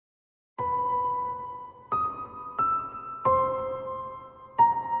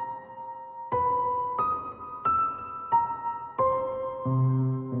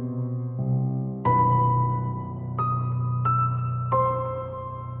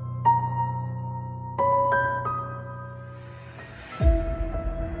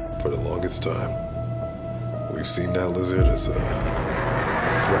longest time, we've seen that lizard as a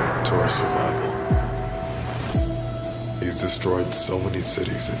threat to our survival. He's destroyed so many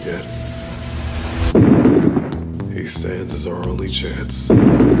cities, and yet he stands as our only chance. I'm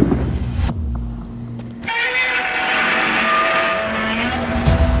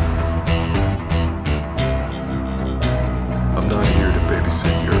not here to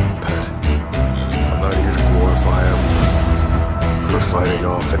babysit your pet. I'm not here to glorify him for fighting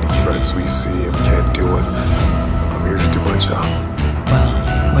off any threats we see and can't deal with. I'm here to do my job.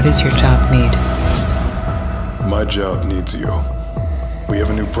 Well, what does your job need? My job needs you. We have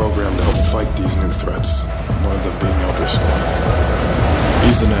a new program to help fight these new threats, one of them being Elder Spawn.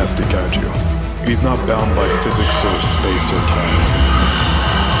 He's a nasty kaiju. He's not bound by physics or space or time.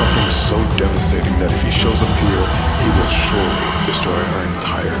 Something so devastating that if he shows up here, he will surely destroy our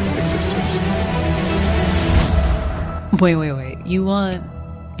entire existence. Wait. You want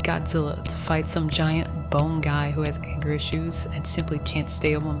Godzilla to fight some giant bone guy who has anger issues and simply can't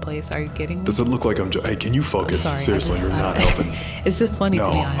stay in one place? Are you kidding me? Does it look like I'm hey, can you focus? Sorry, Seriously, you're not helping. It's just funny to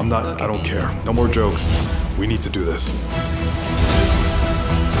me. No, I'm not. I don't care. No more jokes. We need to do this.